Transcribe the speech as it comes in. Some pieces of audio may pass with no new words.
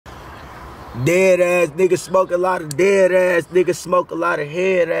Dead ass niggas smoke a lot of dead ass niggas, smoke a lot of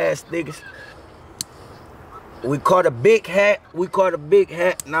head ass niggas. We caught a big hat,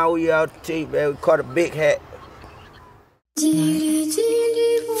 now we out the team, man. We caught a big hat.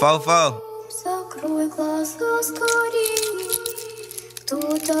 Fofo.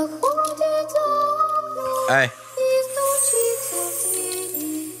 Hey.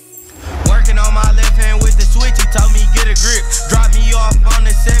 Working on my left hand with the switch, he told me get a grip. Drop me off on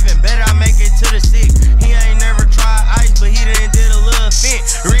the 7, better I make it to the 6. He ain't never tried ice, but he done did a little fit.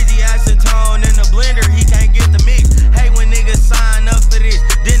 Rizzy acetone in the blender, he can't get the mix. Hey, when niggas sign up for this,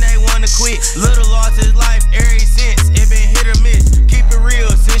 then they wanna quit. Little lost his life ever since, it been hit or miss. Keep it real,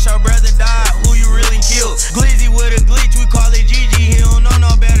 since your brother died, who you really killed? Glizzy with a glitch, we call it GG, he don't know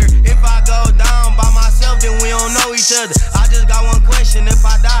no better. If I go down by myself, then we don't know each other. I just got one question, if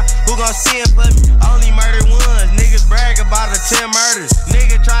I die, who gon' stand for me? Only murdered ones, niggas brag about the 10 murders.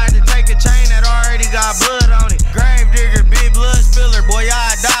 Nigga tried to take a chain that already got blood on it. Grave digger, big blood spiller, boy,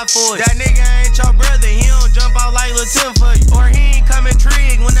 I'd die for it. That nigga ain't your brother, he don't jump out like Lil Tim for you. Or he ain't coming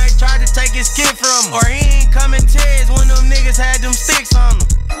Trigg when they tried to take his kid from him. Or he ain't coming Tez when them niggas had them sticks on them.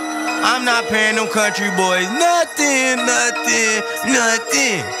 I'm not paying them country boys nothing.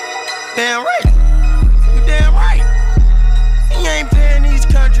 Damn right. You damn right. He ain't paying